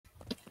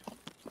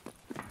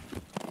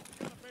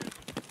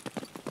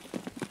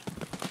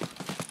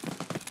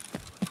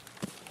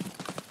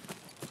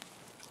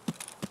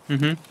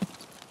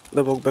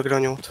Dobok be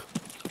granyót.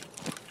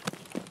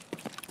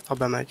 Ha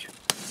bemegy.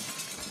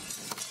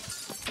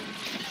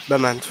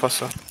 Bement,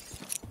 fasza.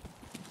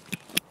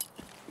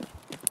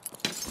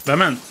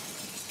 Bement?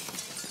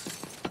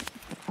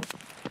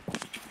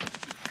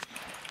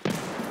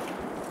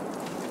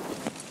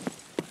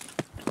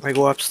 I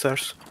go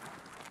upstairs.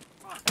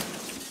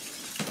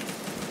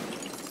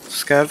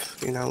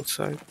 Scav, in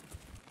outside.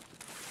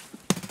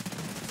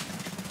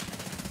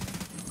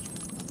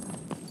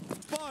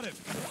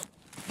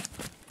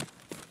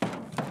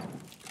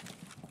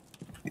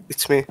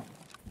 It's me.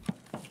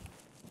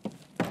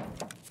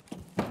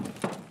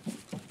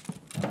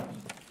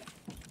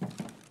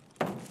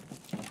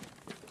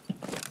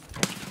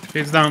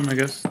 He's down, I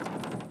guess.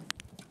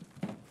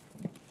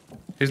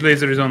 His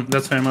laser is on,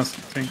 that's why I must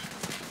think.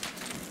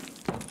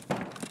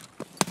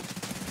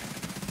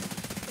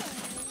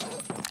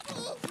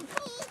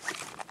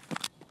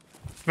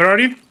 Where are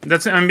you?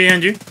 I'm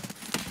behind you.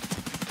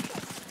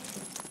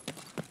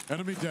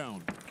 Enemy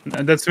down.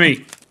 That's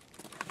me.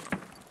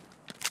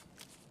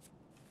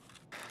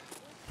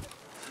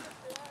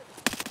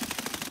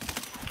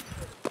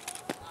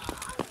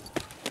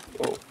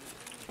 Oh.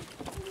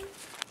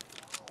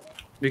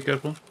 Be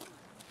careful.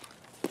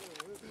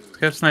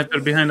 Have sniper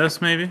behind us,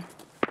 maybe?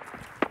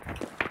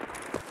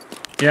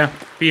 Yeah,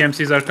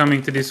 PMCs are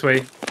coming to this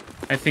way.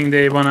 I think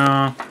they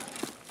wanna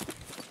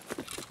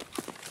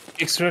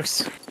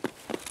extract.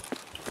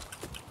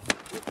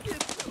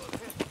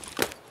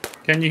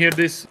 Can you hear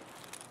this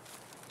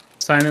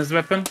silence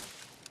weapon?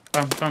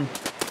 Come.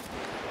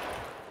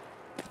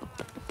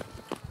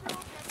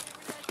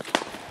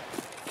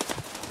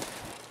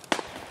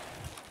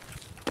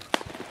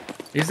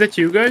 Is that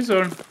you guys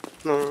or?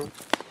 No.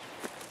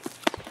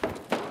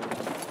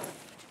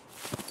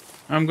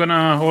 I'm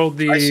gonna hold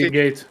the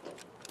gate.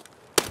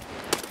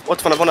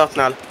 Ott van a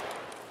vonatnál.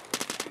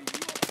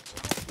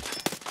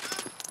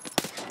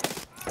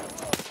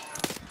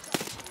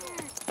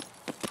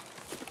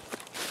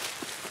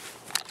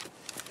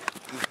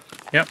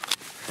 Yep.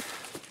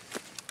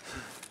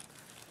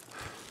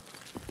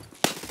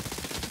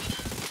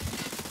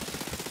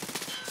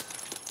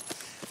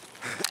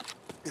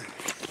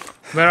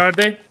 Where are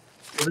they?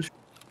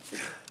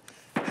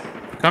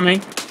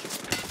 Coming.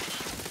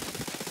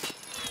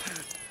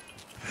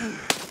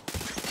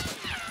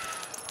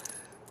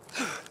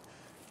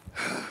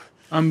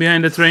 I'm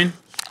behind the train.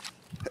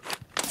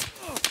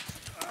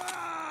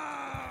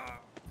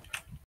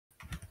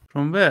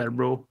 From where,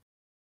 bro?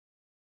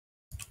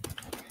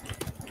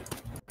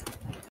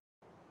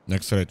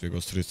 Next right we go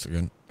streets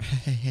again.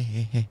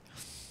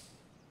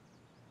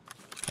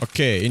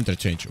 Okay,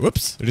 interchange.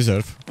 Whoops,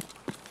 reserve.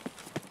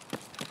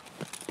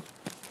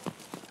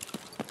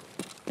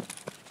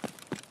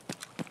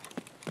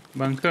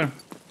 Bunker.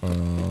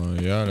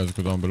 Yeah, let's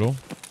go down below.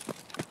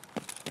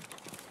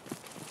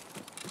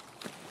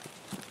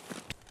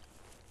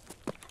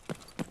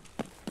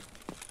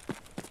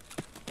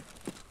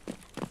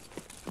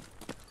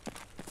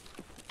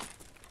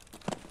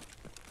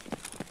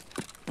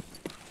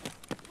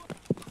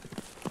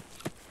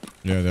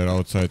 Yeah, they're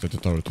outside at the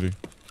tower 3.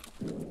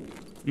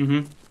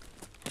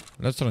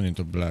 Let's run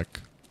into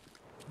black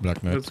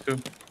net. Let's go.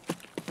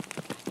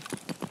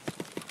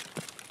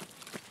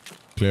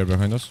 Clear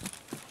behind us.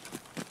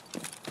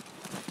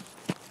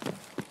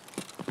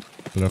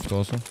 Left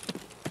also.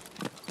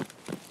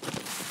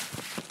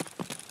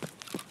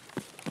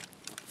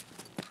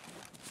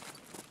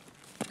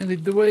 And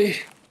lead the way.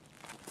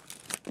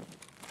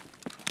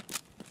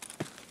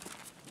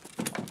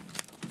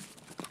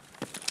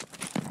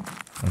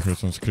 I heard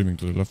some screaming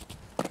to the left.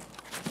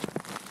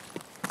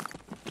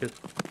 Shit.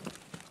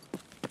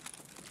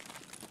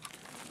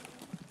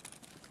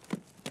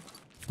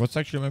 What's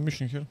actually my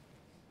mission here?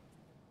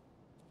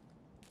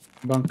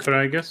 Bunker,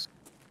 I guess.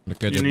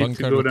 Look at You the need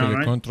bunker, to go look at down, the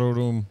right? control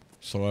room,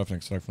 survive and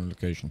extract from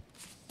location.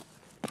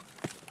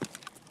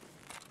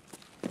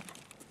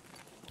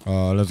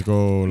 Let's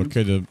go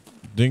locate the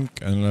dink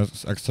and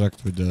let's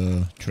extract with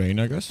the train,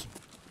 I guess.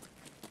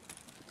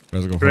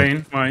 Let's go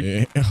Train, why?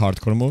 Yeah,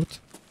 hardcore mode.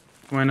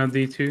 Why not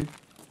D2?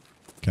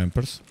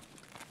 Campers.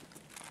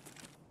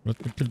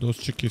 Let me kill those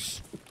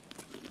chickies.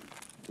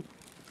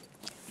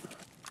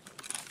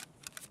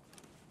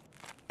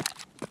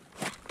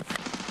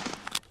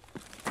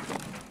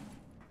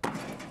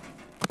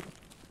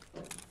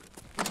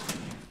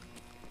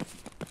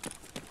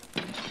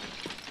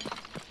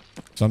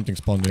 Something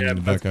spawned in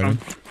the back area.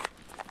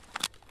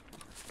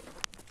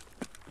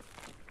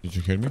 Did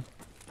you hear me?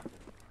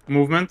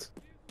 Movement.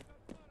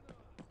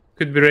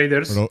 Could be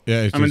raiders.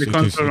 Yeah, I'm in the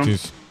control room.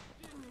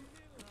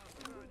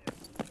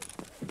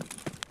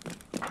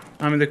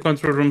 I'm in the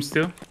control room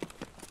still.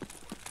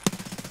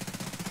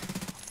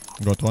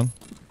 Got one.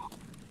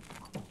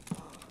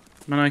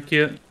 Man,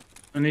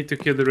 I need to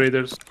kill the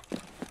raiders.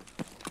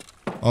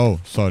 Oh,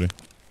 sorry.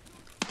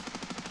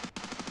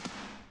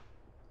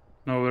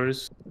 No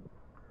worries.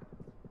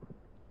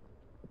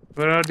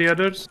 Where are the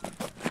others?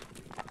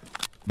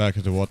 Back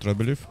at the water, I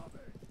believe.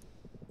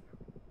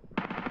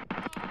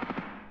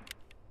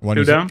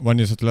 Two down? One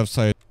is at left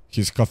side.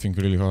 He's coughing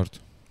really hard.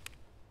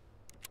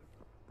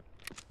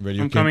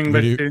 I'm coming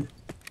back to you.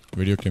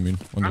 Where you came in,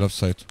 on the left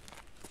side.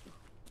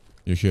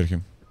 You hear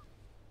him.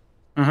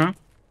 Uh-huh.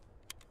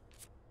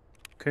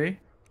 Okay.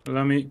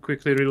 Let me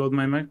quickly reload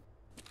my mag.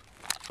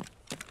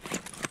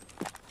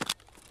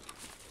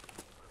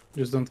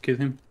 Just don't kill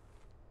him.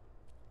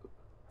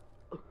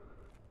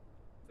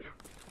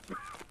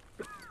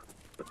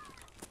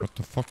 What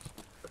the fuck?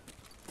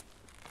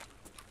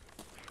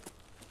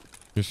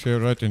 He's here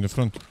right in the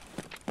front.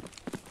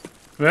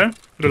 Where?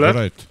 To To the left?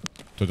 right.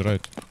 To the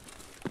right.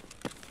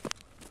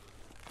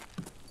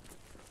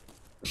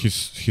 He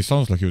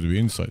sounds like he would be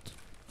inside.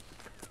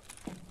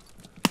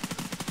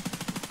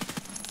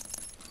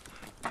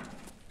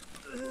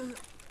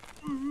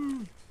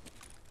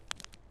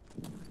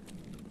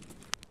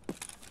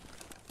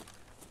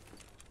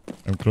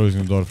 I'm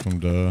closing the door from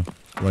the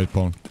right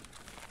pawn.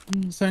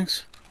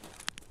 Thanks.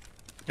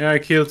 Yeah, I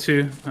killed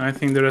 2. I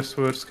think the rest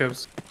were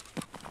scavs.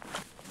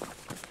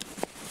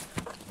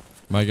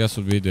 My guess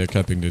would be they're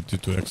capping the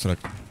T2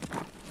 extract.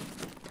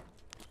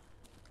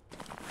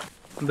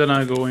 Then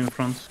I go in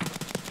front.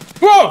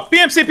 Whoa!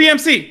 PMC!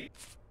 PMC!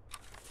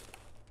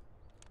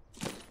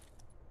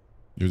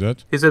 You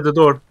dead? He's at the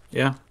door.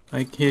 Yeah,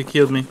 he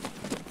killed me.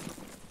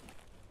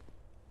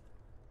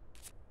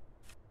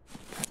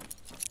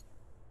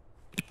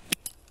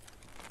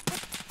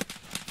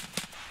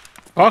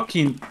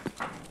 Fucking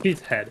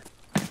shithead.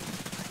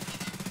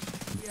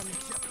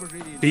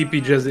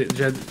 PP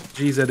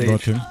GZ8.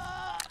 Got him.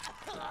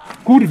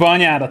 Kurva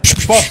anyádat,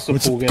 basszok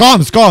It's fog.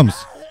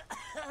 comms!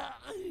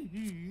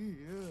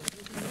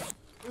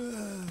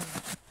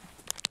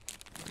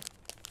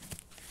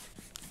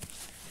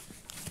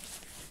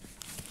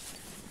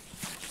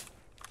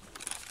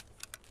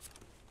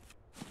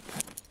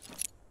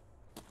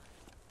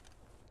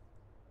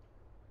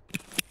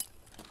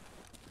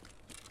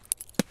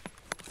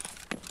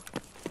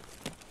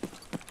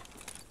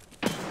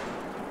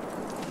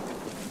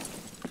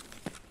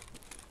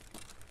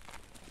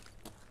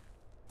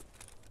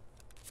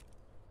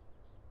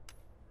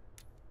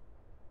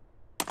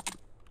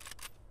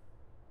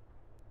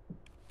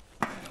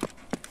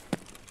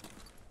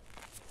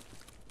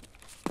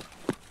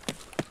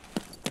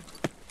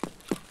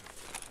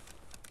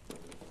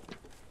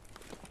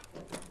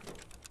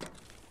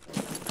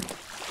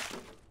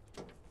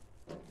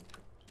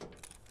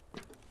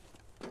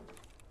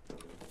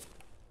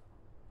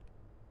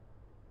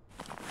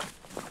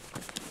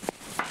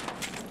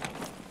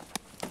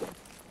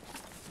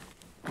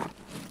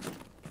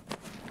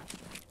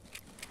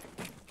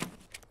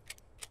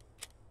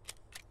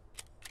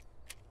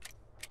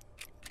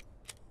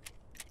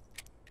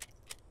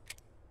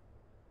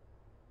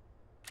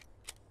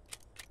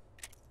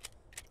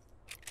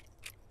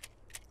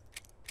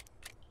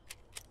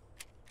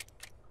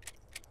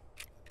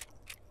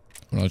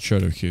 I'm not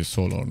sure if he's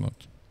solo or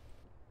not.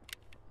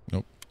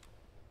 Nope.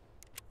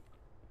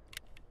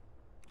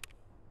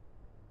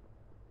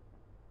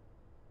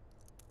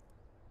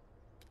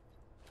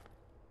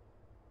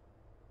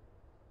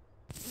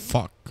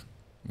 Fuck.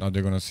 Now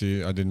they're gonna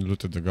see I didn't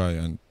loot at the guy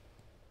and...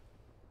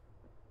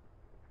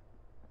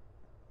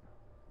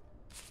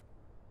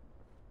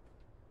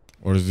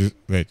 Or is this...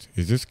 Wait,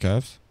 is this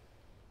Cavs?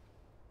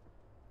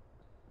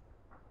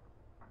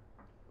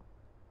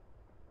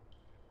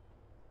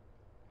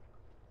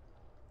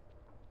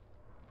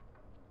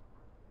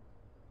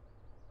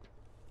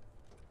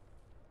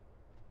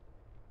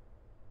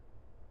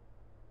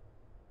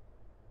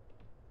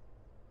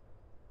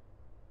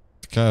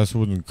 Cavs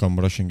wouldn't come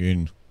rushing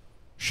in,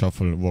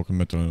 shuffle, walk in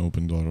metal and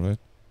open door, right?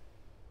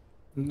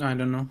 I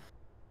don't know.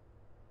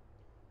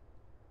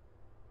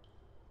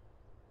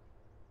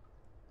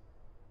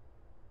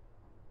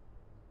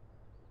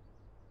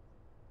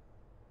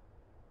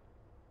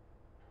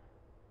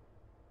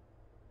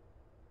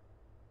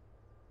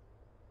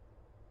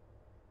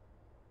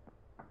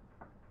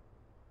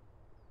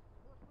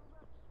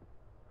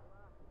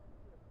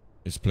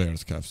 It's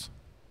players, Cavs.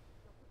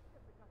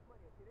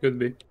 Could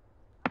be.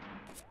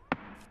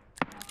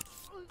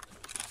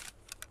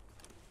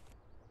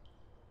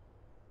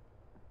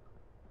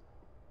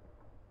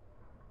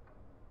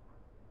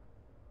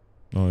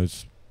 No,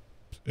 it's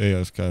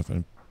AS, Cav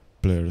and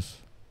players.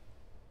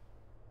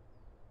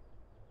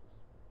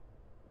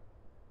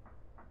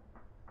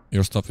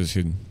 Your stuff is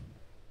hidden.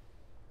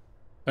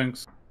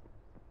 Thanks.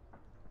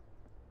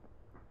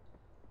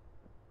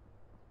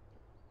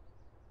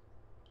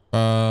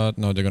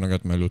 No, they're gonna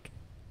get my loot.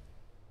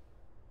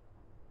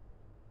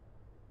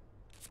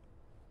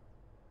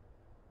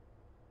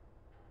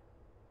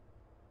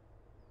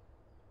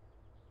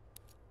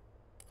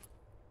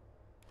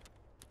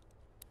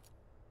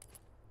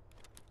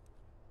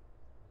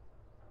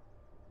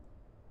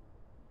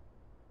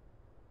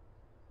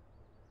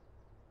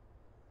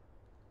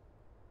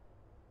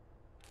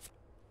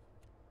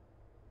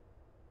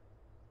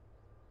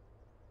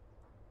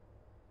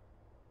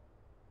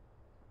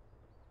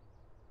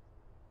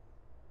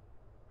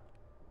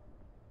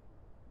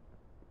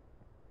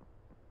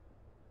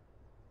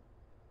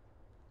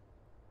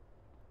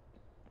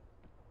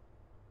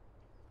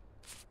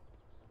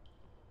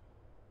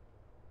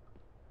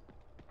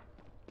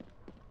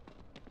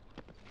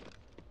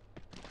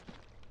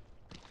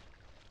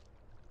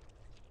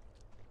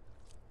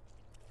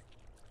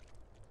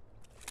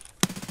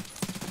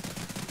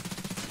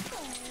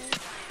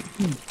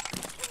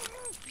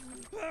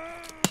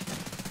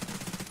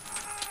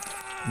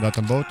 Got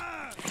them both.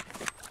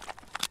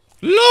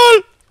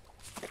 LOL!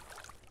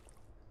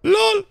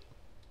 LOL!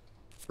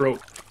 Bro,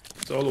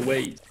 it's all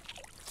away.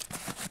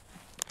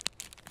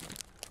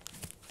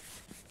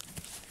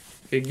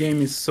 The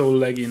game is so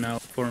laggy now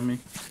for me.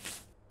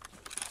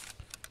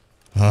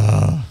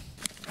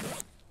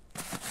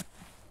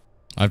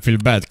 I feel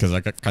bad because I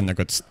kinda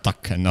got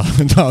stuck and now,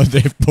 now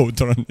they both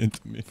run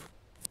into me.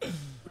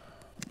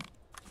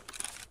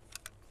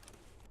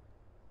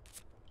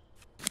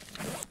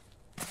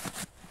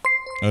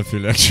 I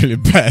feel actually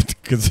bad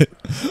because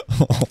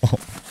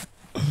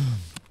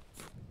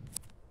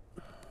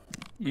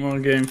More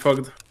game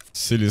fucked.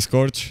 silly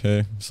Scorch.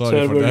 Hey, sorry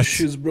Server for that.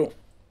 issues, bro.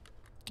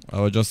 I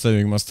was just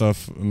saving my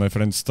stuff, my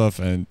friend's stuff,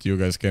 and you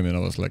guys came and I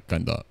was like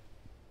kinda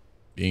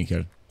in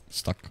here,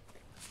 stuck.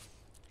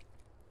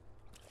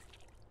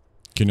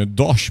 Can you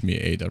dosh me,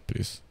 Ada,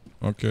 please?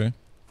 Okay.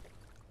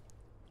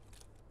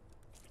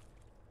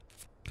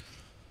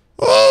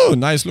 Oh,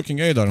 nice looking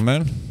Adar,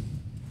 man.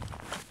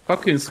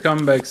 Fucking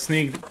scumbag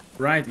sneaked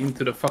right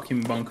into the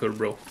fucking bunker,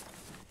 bro.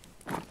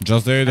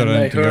 Just the Adar And and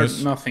I anything heard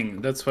else?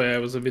 nothing. That's why I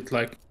was a bit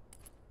like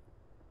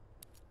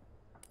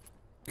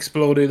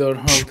exploded, or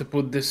how to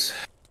put this.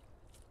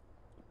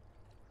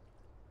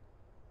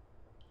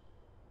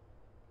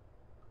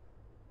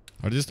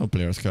 Are these no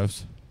player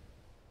scavs?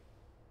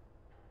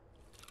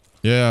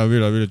 Yeah, I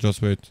will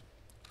just wait.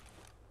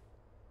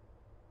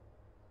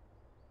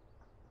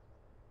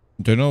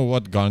 Do you know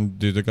what gun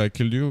did the guy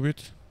kill you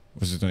with?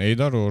 Was it an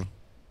Adar or?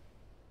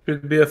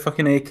 Should be a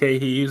fucking AK.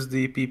 He used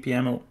the PP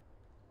ammo.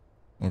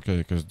 Okay,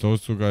 because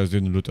those two guys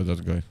didn't loot at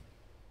that guy.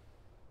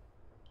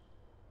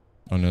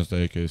 Unless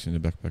the AK is in the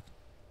backpack.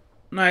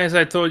 No, as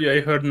I told you, I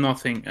heard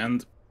nothing,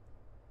 and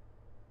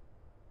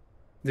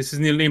this is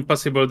nearly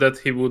impossible that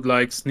he would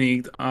like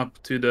sneak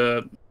up to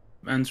the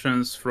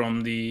entrance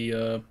from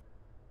the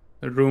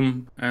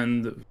room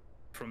and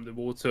from the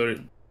water,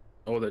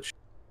 all that shit.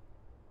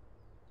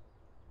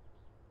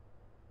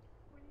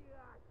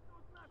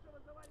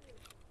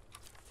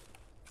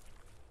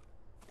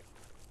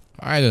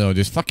 I don't know,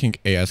 this fucking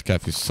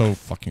ASCAF is so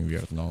fucking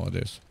weird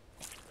nowadays.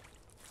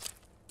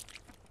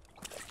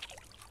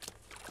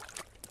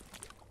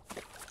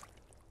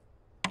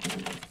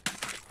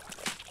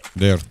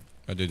 There,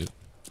 I did it.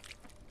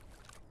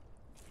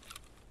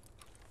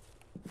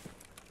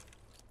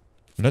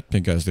 Let me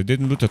guess, they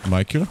didn't loot at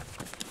my kill?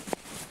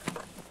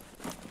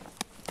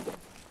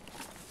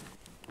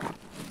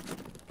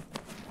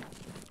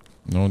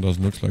 No,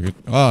 doesn't look like it.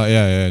 Ah,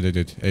 yeah, they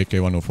did.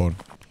 AK-104.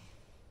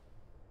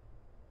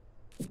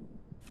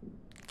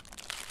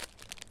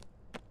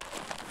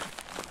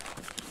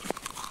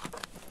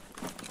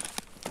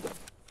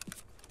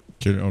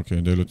 Kill, okay,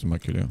 they looted my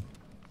kill, yeah.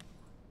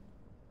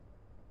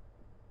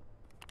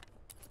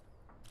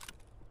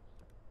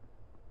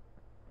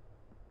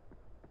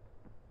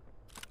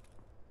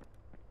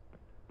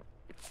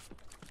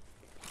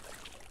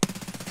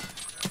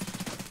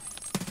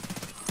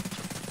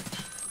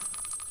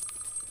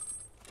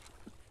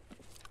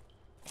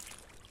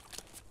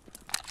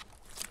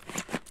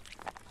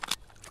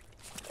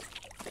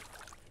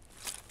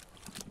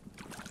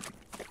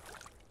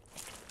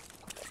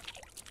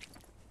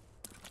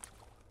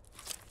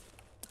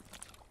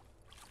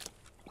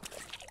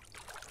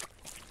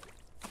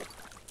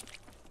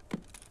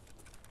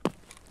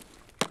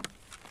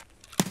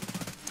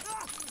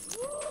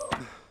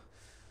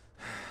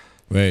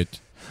 Wait.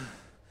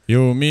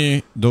 You,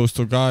 me, those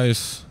two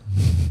guys.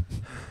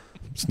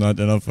 It's not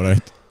enough,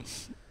 right?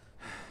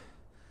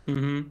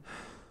 Mm-hmm.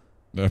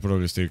 There are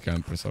probably still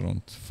campers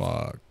around.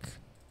 Fuck.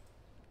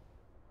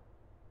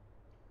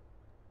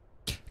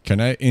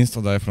 Can I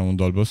insta-die from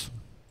Dolbus?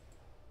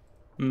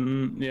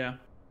 Yeah.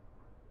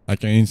 I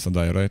can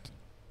insta-die, right?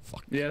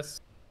 Fuck. Yes.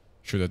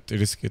 Should I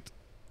risk it?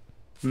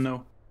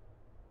 No.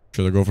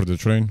 Should I go for the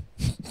train?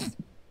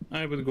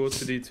 I would go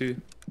to D2.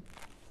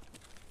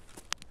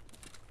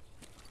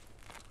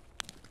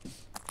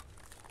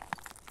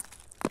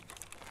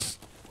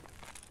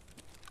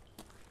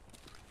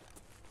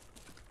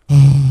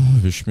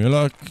 Wish me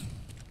luck.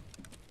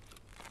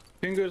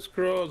 Fingers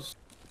crossed.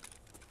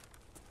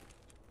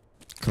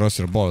 Cross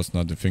your balls,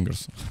 not the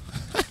fingers.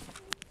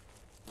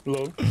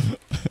 Lol.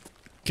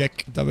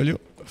 Kek W.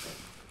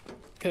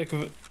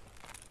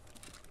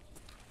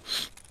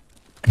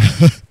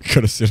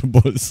 Cross your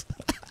balls.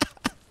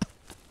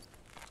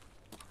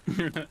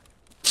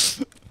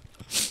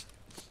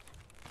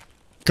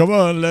 Come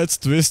on, let's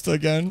twist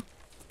again.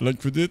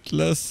 Like we did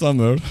last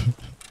summer.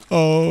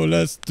 Oh,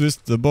 let's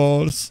twist the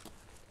balls.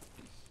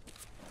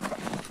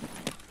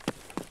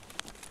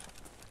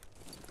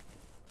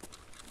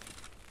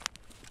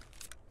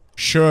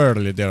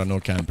 Surely there are no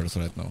campers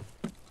right now.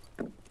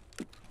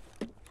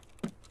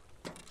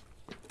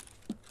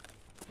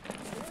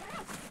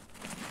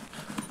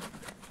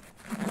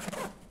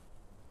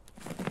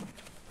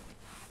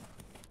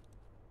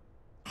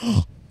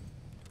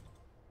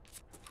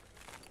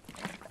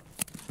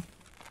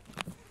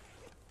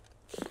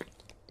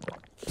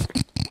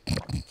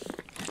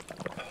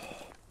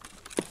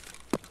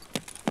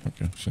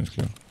 Okay, seems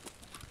clear.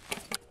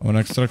 I wanna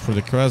extract for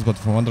the quest, but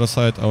from other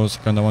side I was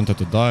kinda wanted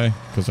to die,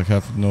 because I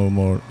have no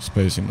more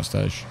space in my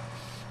stash.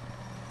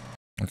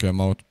 Okay,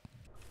 I'm out.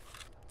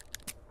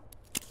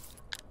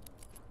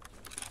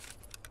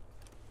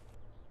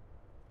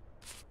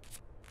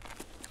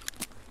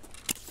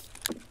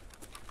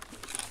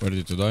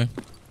 Ready to die?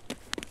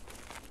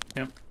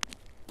 Yep.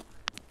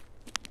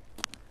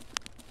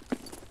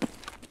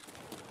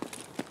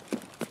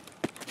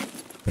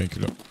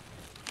 Painkiller.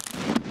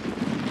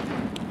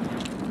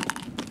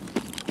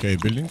 Okay,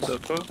 buildings.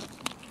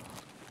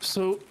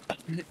 So,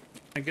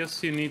 I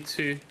guess you need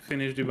to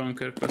finish the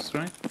bunker quest,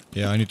 right?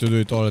 Yeah, I need to do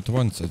it all at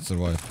once and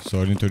survive,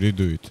 so I need to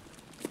redo it.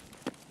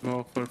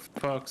 Well, for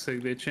fuck's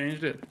sake, they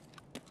changed it.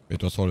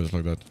 It was always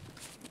like that.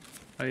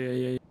 Oh,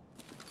 yeah.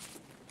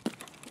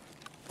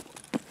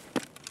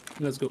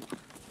 Let's go.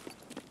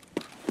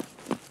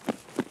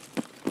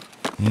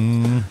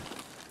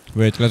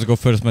 Wait, let's go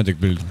first medic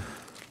build.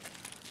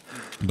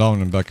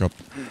 Down and back up.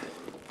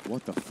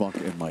 What the fuck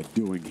am I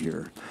doing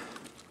here?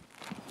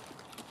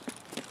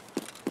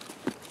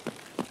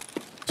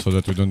 So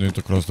that we don't need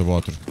to cross the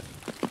water.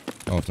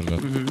 After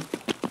that.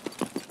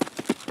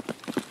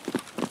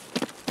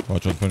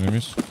 Watch out for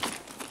enemies.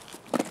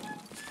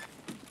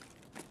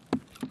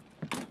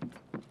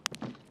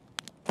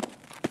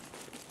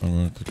 I'm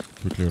gonna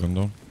quickly run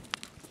down.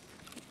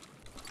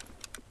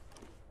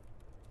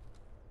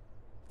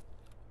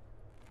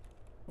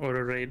 Or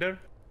a raider.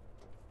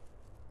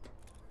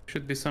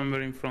 Should be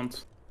somewhere in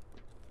front.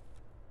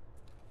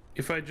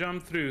 If I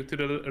jump through to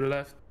the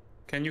left,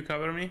 can you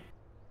cover me?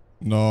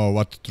 No,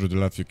 what through the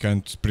left? You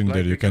can't sprint Like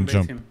there, you we can can bait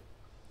jump. him.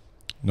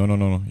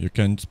 No. You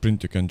can't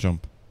sprint, you can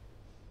jump.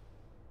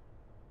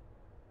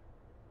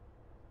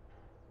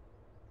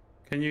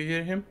 Can you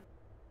hear him?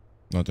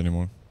 Not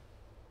anymore.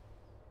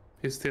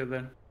 He's still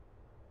there.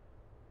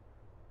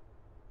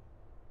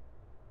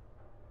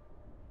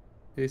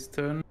 His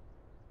turn.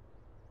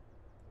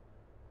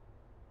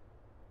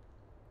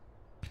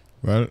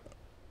 Well,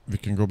 we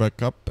can go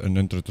back up and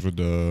enter through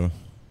the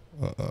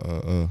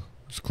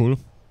school.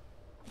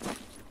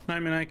 I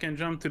mean, I can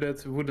jump to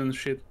that wooden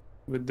shit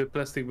with the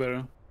plastic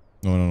barrel.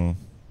 No.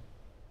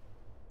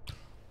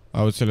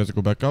 I would say let's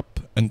go back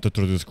up, enter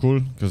through the school,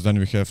 because then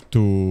we have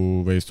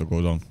two ways to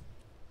go down.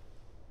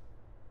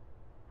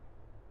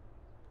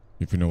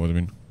 If you know what I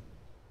mean.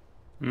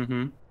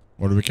 Mm-hmm.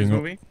 Or we can He's go,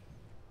 moving?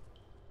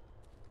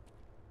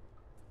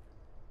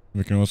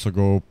 we can also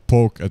go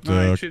poke at No,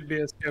 the... it should be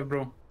a scare,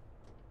 bro.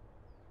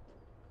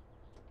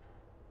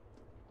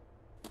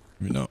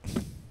 No.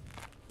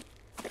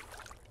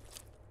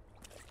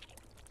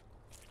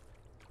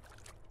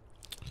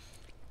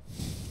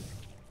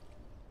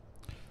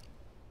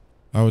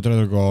 I would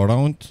rather go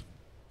around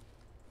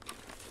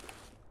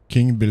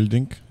King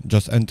building,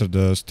 just enter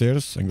the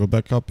stairs and go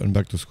back up and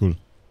back to school.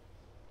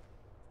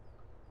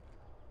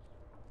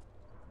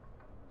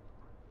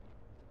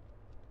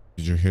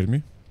 Did you hear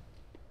me?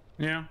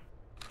 Yeah.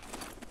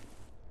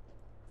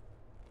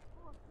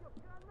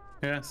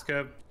 Yeah,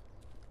 scab.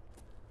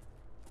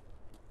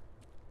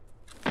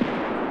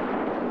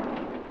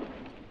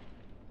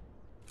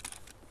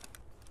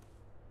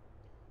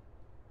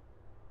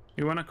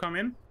 You wanna come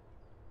in?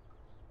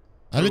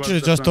 I Or literally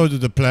what's the just plan? told you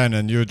the plan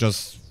and you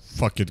just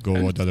fuck it,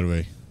 go the other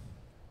way.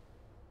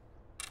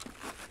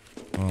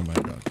 Oh my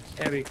god.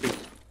 Very quick.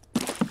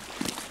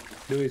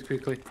 Do it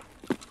quickly.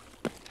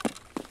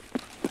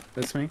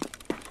 That's me.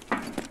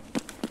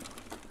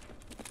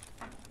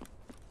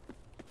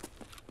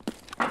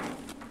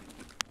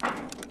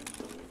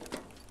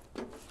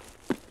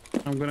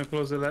 I'm gonna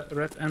close the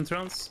red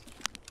entrance.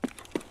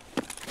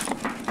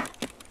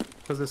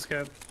 Close the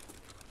scab.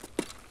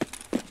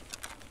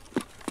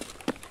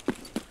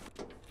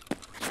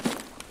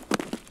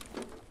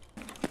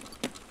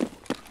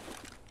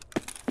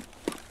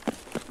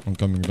 I'm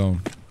coming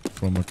down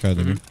from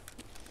academy.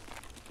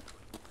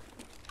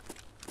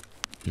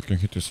 You can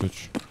hit the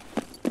switch.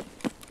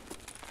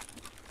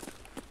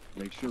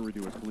 Make sure we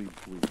do a clean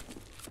sweep.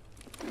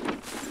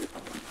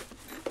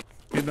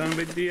 You done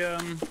with the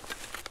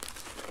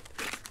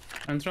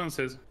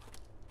entrances?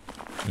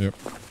 Yep.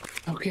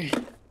 Okay.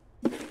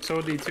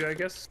 So D2, I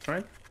guess,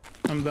 right?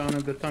 I'm down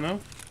at the tunnel.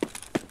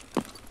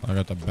 I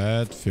got a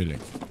bad feeling.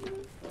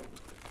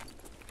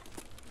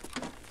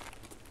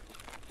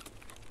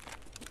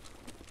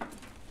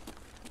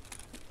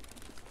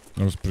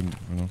 No sprint,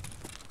 no.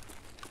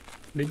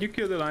 Did you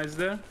kill the lights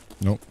there?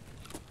 No,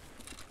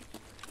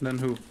 Then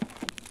who?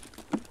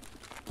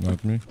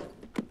 not me.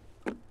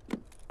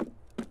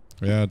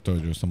 Yeah, I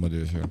told you somebody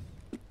is here.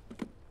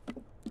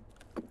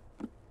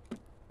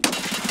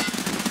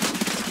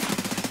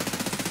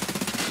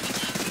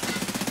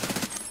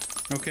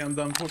 Okay, I'm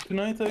done for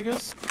tonight, I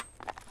guess.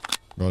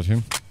 Got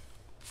him.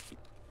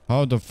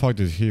 How the fuck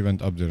did he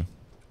went up there?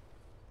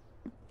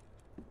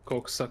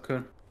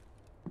 Cocksucker.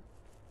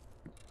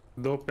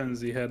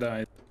 Dopens the head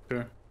eye.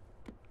 Sure.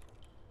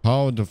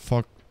 How the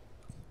fuck?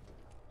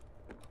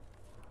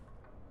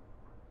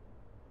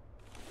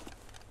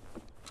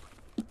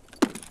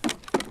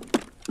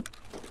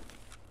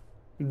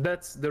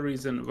 That's the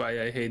reason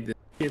why I hate this.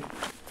 It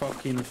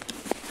fucking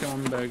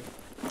scumbag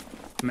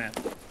map.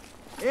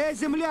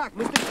 Земляк,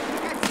 мы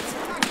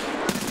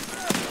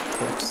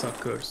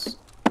Suckers.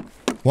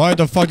 Why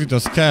the fuck did the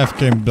scav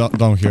came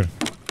down here?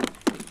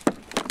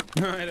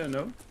 I don't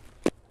know.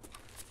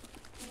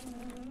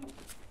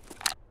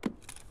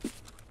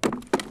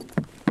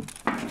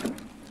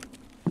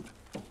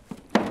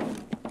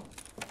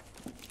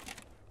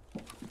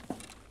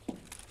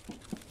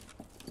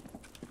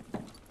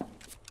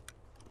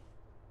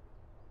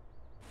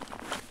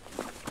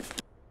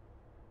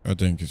 I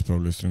think he's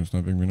probably stream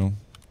sniping me now.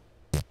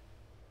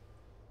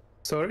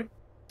 Sorry?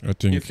 I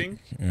think, You think?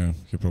 Yeah,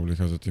 he probably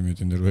has a teammate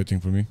in there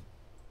waiting for me.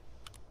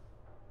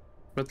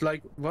 But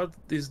like, what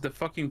is the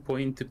fucking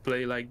point to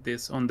play like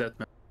this on that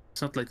map?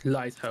 It's not like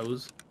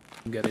Lighthouse.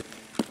 Get it?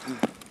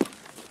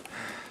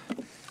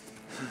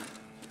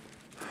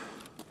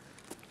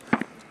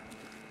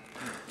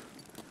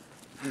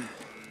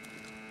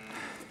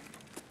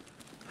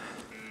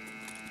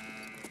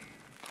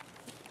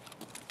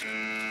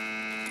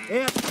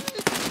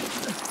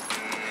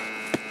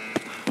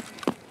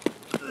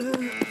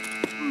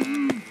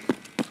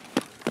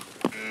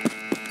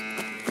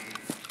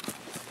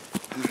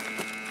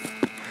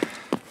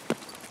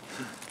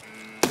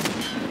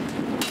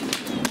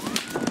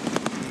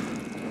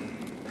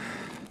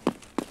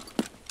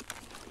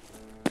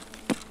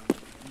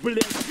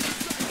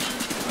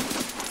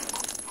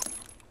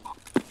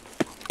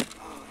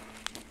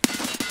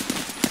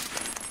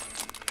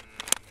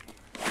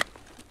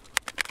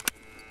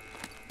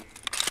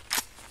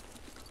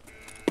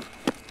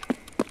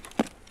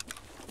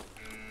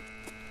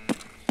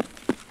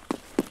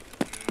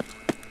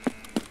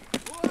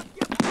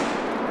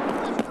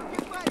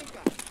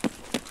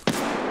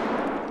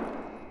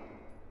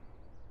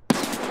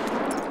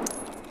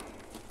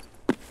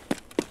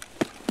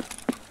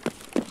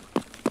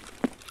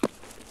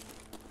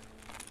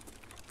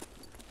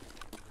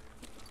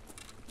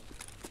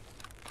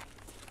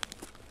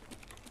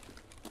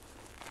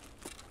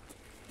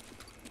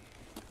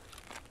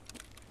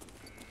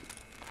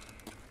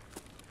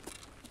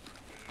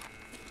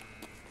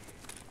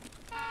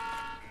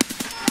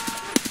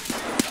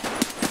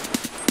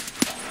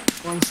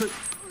 One sec.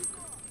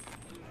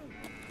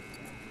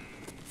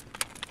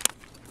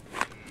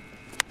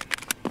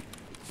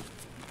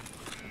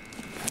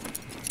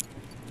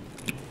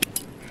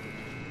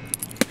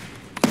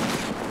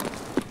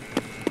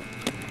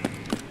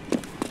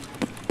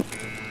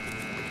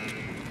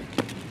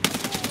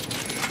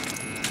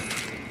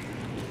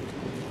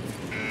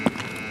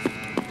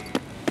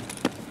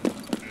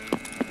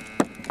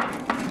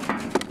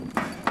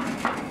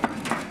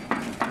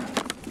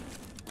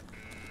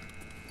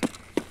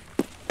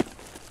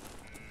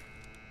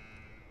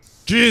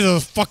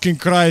 Jesus fucking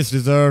Christ,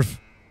 reserve.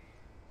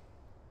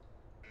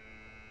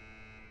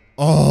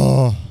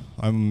 Oh,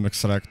 I'm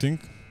extracting.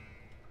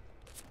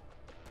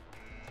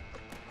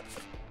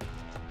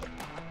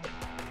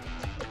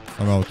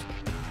 I'm out.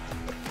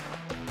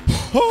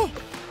 Whew.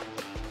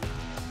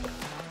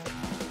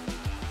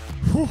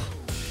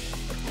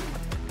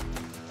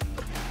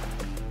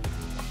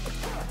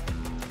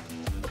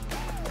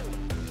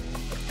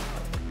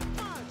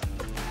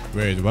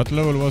 Wait, what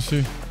level was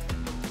he?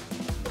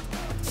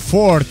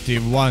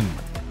 41.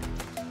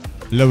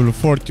 Level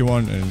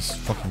 41 and he's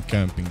fucking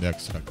camping the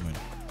extract, man.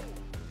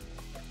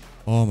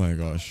 Oh my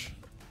gosh.